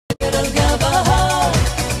על גב ההר,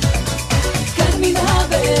 כאן מן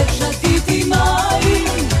הבאר שתיתי מים,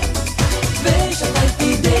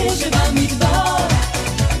 ושתלתי דשא במדבר,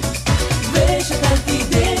 ושתלתי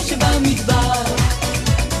דשא במדבר.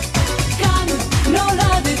 כאן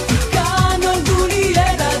נולדתי, כאן נולדו לי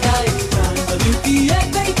ילדיי, כאן בניתי את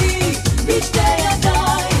ביתי בשתי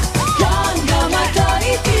ידיי, כאן גם אתה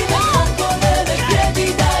איתי וכאן כוללת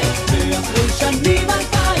ידידיי, ואחרי שנים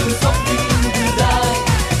 2000 סופרים גדיי.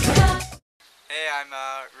 Hey, I'm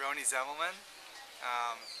Roni Zemmelman.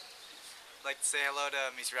 I'd like to say hello to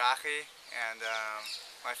Mizrachi and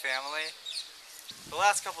my family. The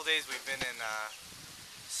last couple days we've been in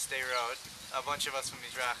Sderot. A bunch of us from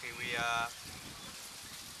Mizrachi.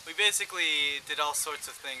 We basically did all sorts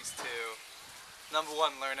of things to, number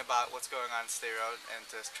one, learn about what's going on in Sderot and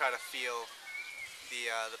to try to feel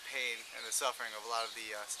the pain and the suffering of a lot of the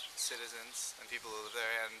citizens and people who live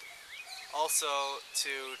there, and also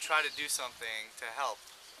to try to do something to help,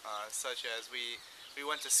 such as we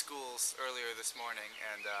went to schools earlier this morning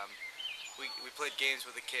and we played games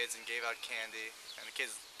with the kids and gave out candy, and the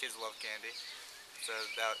kids love candy, so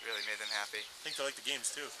that really made them happy. I think they like the games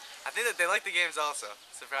too. I think that they like the games also,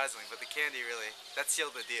 surprisingly, but the candy really, that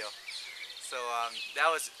sealed the deal. So that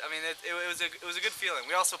was, I mean, it was a good feeling.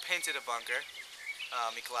 We also painted a bunker,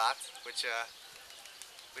 Miklat, which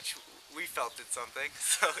we felt did something.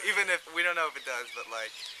 So even if we don't know if it does, but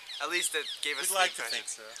like at least it gave us. We'd like to think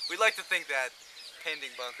so. We'd like to think that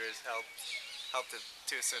painting bunkers helped it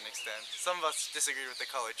to a certain extent. Some of us disagreed with the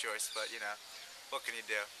color choice, but you know, what can you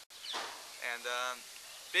do? And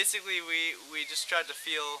basically, we just tried to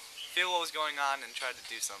feel what was going on and tried to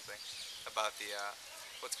do something about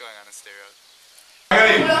what's going on in Sderot.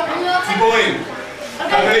 ציפורים,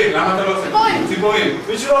 חברים, למה אתה לא עושה? ציפורים,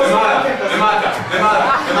 למעלה, למטה, למעלה,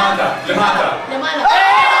 למטה, למטה.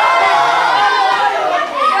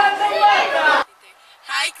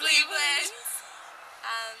 Hi Cleveland!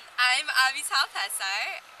 I'm Avital Pesar.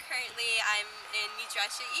 Currently I'm in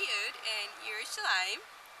Midrasha Iyud in Yerushalayim.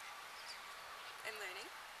 I'm learning.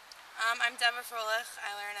 I'm Deborah Frolich.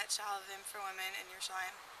 I learn at Shahavim for Women in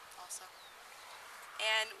Yerushalayim also.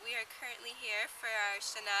 And we are currently here for our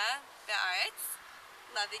Shana Be'aretz.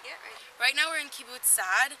 Loving it. Right now we're in Kibbutz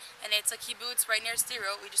Sad, and it's a kibbutz right near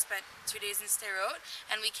Sderot. We just spent 2 days in Sderot,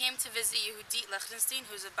 and we came to visit Yehudit Lichtenstein,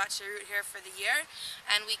 who's a bat shirut here for the year,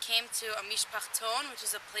 and we came to a mishpachton, which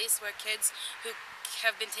is a place where kids who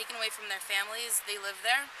have been taken away from their families, they live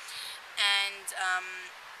there, and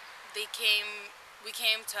we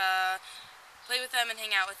came to play with them and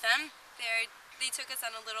hang out with them. They took us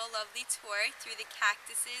on a little lovely tour through the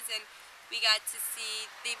cactuses, and we got to see,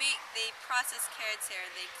 they process carrots here,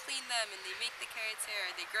 they clean them and they make the carrots here,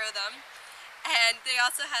 or they grow them. And they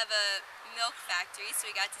also have a milk factory, so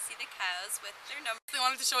we got to see the cows with their numbers. They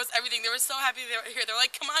wanted to show us everything. They were so happy they were here. They were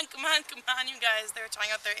like, come on, come on, come on, you guys. They were trying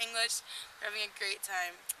out their English. They're having a great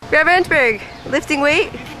time. Rabbi Unterberg, lifting weight?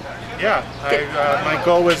 Yeah, my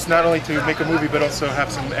goal was not only to make a movie, but also have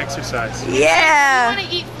some exercise. Yeah!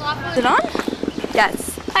 Is it on?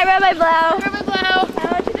 Yes. Hi Rabbi Blau. Hi, Rabbi Blau. I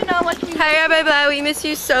want you to know what we Hi Rabbi Blau, we miss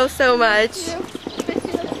you so much.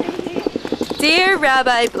 Dear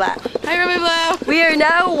Rabbi Blau. Hi, Rabbi Blau. We are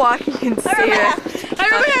now walking in Sderot. Hi,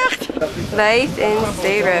 Rabbi. Life in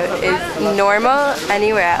Sderot is normal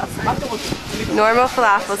anywhere else. Normal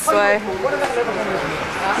falafel store,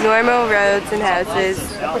 normal roads and houses,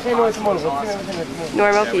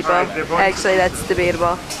 normal people. Actually, that's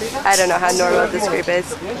debatable. I don't know how normal this group is.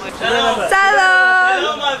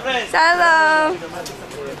 Shalom! Shalom!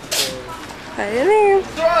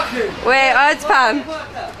 Wait, עוד פעם.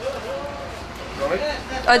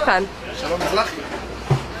 עוד פעם. שלום מזרחי.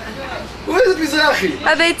 הוא איזה מזרחי?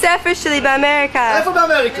 הבית ספר שלי באמריקה. איפה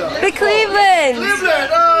באמריקה? בקליבלנד. קליבלנד!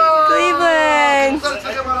 קליבלנד. אני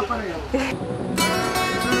אצלכם על הפנים.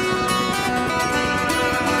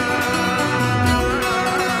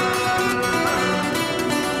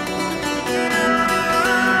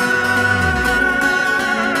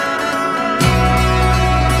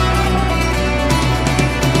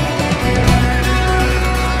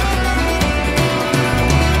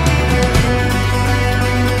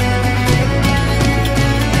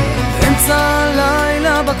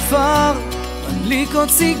 בכפר, מדליק עוד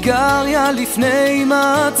סיגריה לפני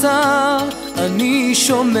מעצר, אני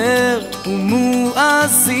שומר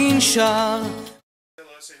ומואזין שר.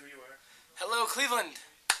 Hello Cleveland,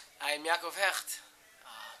 I am Yaakov Hecht.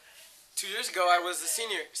 2 years ago I was a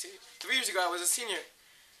senior, 3 years ago I was a senior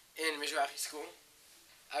in Mizrachi School.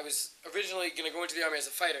 I was originally going to go into the army as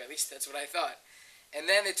a fighter, at least that's what I thought. And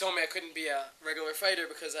then they told me I couldn't be a regular fighter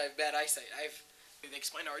because I have bad eyesight. I have They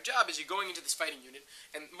explained our job is you're going into this fighting unit,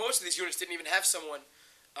 and most of these units didn't even have someone,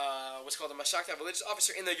 what's called a mashakta, a religious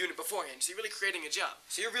officer in their unit beforehand. So you're really creating a job.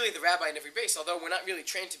 So you're really the rabbi in every base, although we're not really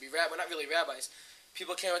trained to be we're not really rabbis.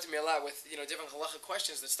 People came up to me a lot with, different halacha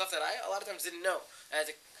questions, the stuff that I a lot of times didn't know. I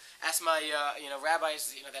had to ask my,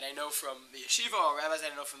 rabbis, that I know from the yeshiva or rabbis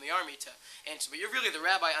that I know from the army to answer. But you're really the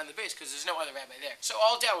rabbi on the base because there's no other rabbi there. So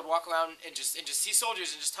all day I would walk around and just see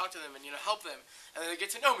soldiers and just talk to them and, help them. And then they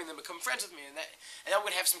get to know me and then become friends with me. And that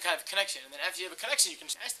would have some kind of connection. And then after you have a connection, you can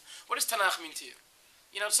ask them, what does Tanakh mean to you?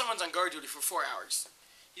 Someone's on guard duty for 4 hours.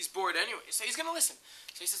 He's bored anyway, so he's going to listen.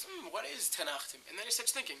 So he says, what is Tanakh to me? And then he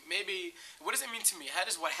starts thinking, maybe, what does it mean to me? How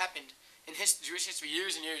does what happened in Jewish history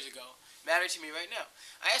years and years ago matter to me right now?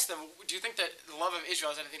 I asked them, do you think that the love of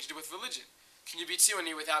Israel has anything to do with religion? Can you be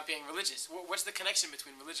tzivoni without being religious? What's the connection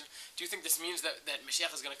between religion? Do you think this means that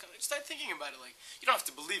Mashiach is going to come? Start thinking about it. Like, you don't have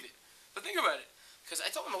to believe it, but think about it. Because I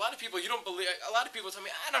told them, a lot of people tell me,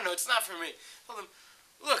 I don't know, it's not for me. I told them,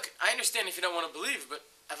 look, I understand if you don't want to believe, but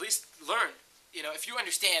at least learn. If you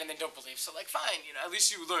understand and then don't believe, so fine, at least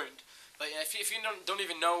you learned. But if you don't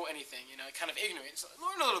even know anything, kind of ignorant, so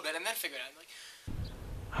learn a little bit and then figure it out.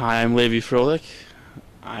 Hi, I'm Levi Froelich.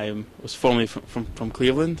 I was formerly from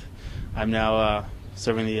Cleveland. I'm now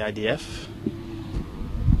serving the IDF.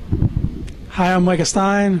 Hi, I'm Michael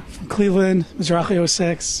Stein from Cleveland, Mizrachi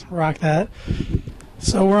 06, rock that.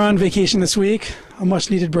 So we're on vacation this week, a much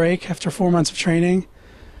needed break after 4 months of training.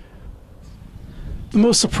 The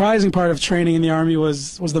most surprising part of training in the Army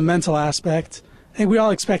was the mental aspect. I think we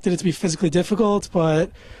all expected it to be physically difficult, but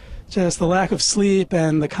just the lack of sleep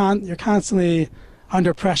and you're constantly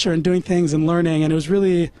under pressure and doing things and learning, and it was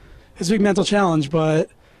a big mental challenge. But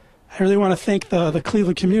I really want to thank the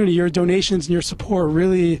Cleveland community. Your donations and your support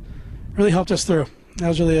really helped us through. That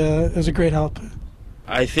was it was a great help.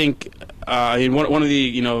 I think one of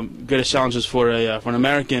the greatest challenges for an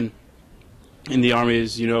American in the Army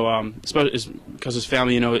is especially because his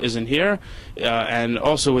family isn't here, and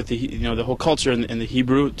also with the whole culture and the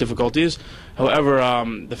Hebrew difficulties. However,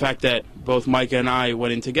 the fact that both Micah and I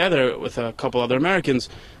went in together with a couple other Americans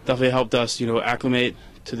definitely helped us acclimate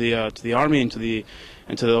to the Army and to the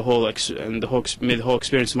whole made the whole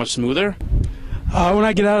experience much smoother. When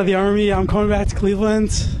I get out of the Army, I'm coming back to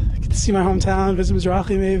Cleveland, get to see my hometown, visit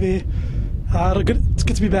Mizrachi maybe. It's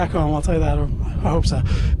good to be back home, I'll tell you that. I hope so.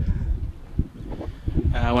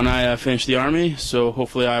 When I finish the Army, so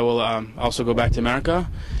hopefully I will also go back to America,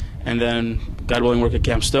 and then, God willing, work at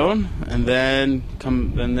Camp Stone, and then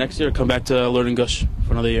next year come back to learning Gush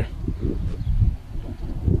for another year.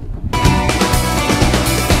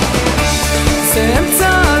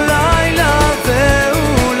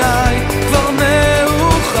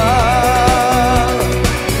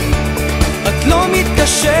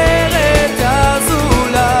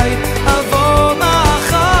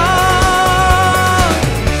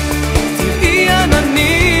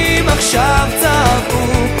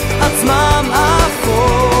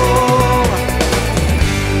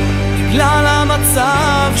 בגלל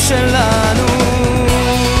המצב שלנו.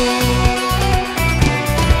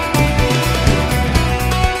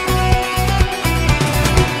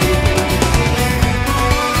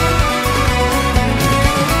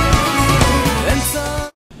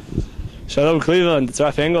 Shalom Cleveland, it's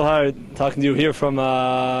Raf Engelhardt talking to you here from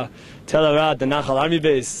Tel Arad, the Nachal Army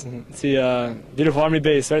Base. It's a beautiful Army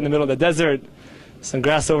base right in the middle of the desert. Some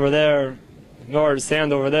grass over there, more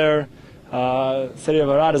sand over there. City of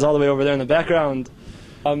Arad is all the way over there in the background.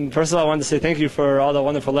 First of all, I wanted to say thank you for all the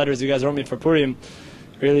wonderful letters you guys wrote me for Purim.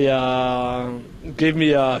 Really gave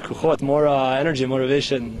me kuchot, more energy,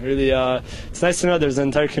 motivation. Really, it's nice to know there's an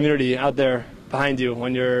entire community out there behind you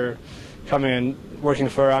when you're coming and working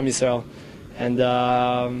for Am Yisrael. And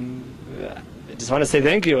I just want to say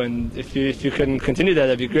thank you, and if you can continue that,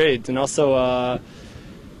 that'd be great. And also,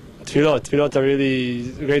 tefillot are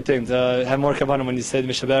really a great thing. To have more kavanah when you say the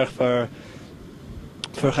Mishaberach for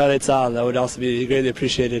Chayalei Tzahal, that would also be greatly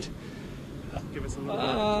appreciated.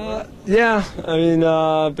 Yeah, I mean,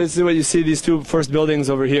 basically what you see, these two first buildings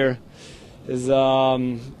over here, is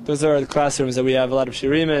those are the classrooms that we have a lot of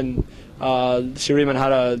shirim in. Shirim on how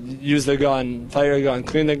to use the gun, fire a gun,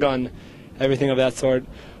 clean the gun, everything of that sort.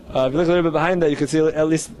 If you look a little bit behind that, you can see at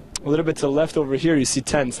least a little bit to the left over here, you see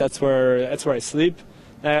tents. That's where I sleep.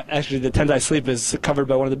 Actually, the tent I sleep is covered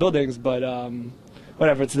by one of the buildings, but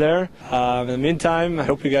whatever, it's there. In the meantime, I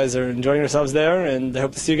hope you guys are enjoying yourselves there, and I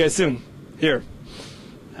hope to see you guys soon, here.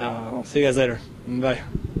 I'll see you guys later. Bye.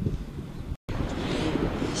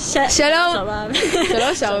 Shalom.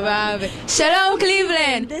 Shalom,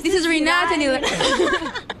 Cleveland. This is Renat and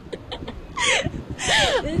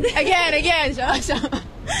again. Shalom.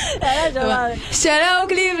 Shalom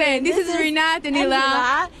Cleveland. This is Rinat and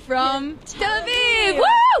Hila from Tel Aviv.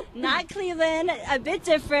 Woo! Not Cleveland, a bit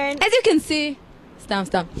different. As you can see, stam.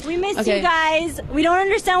 We miss you guys. We don't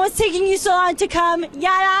understand what's taking you so long to come.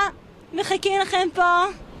 Yalla, mechakin lachem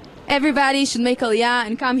po. Everybody should make aliyah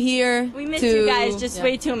and come here. We miss you guys just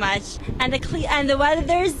way too much. And the weather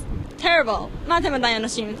there's terrible. מה אתם עדיין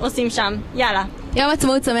עושים שם? יאללה. יום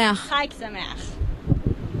עצמאות שמח. חג שמח.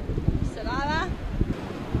 סבבה?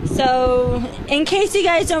 So, in case you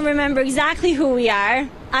guys don't remember exactly who we are,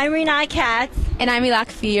 I'm Rinat Katz. And I'm Hila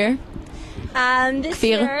Kfir. This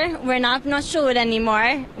year, we're not shul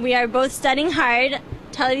anymore. We are both studying hard,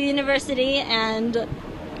 Tel Aviv University and...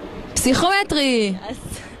 Psychometry! Yes.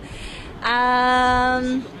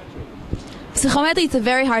 Psychometry, it's a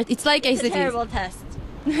very hard, it's like ACT. It's a terrible test.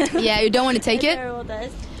 Yeah, you don't want to take it. Terrible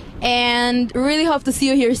test. And really hope to see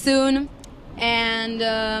you here soon. And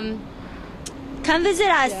come visit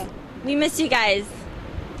us. Yeah. We miss you guys.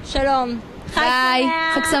 Shalom. Bye.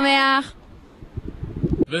 Chag Sameach.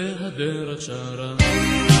 והדרך שרה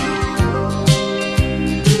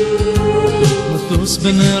מטוס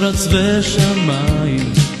בין ארץ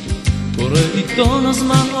ושמיים קורא עיתון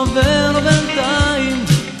הזמן עובר בינתיים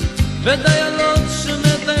ודיילות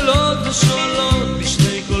שמטיילות ושואלות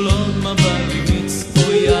בשני קולות מבט מיץ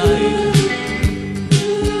או יין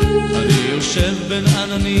אני יושב בין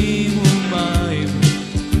עננים ומים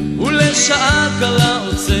ולשעה קלה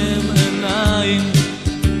עוצם עיניים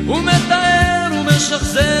ומתאר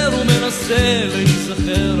ומשחזר ומנסה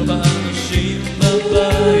להיזכר באנשים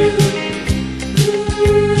בבית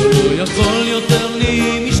לא יכול יותר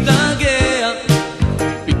לי משתגע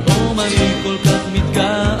פתאום אני כל כך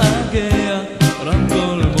מתגעגע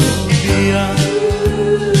רמקול מודיע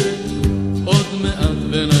עוד מעט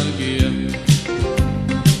ונגיע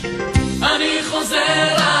אני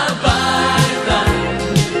חוזר הביתה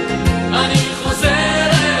אני חוזר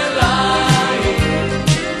אליי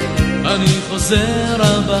אני חוזר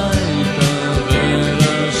הביתה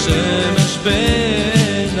ולשמש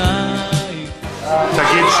בעיניי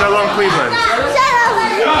תגיד שלום קליבלנד.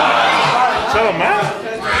 שלום מה?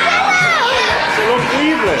 שלום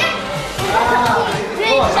קליבלנד.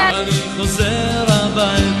 אני חוזר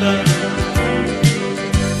הביתה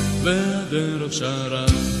והדרך שרה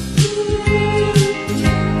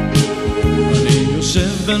אני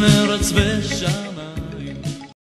יושב בין ארץ ושם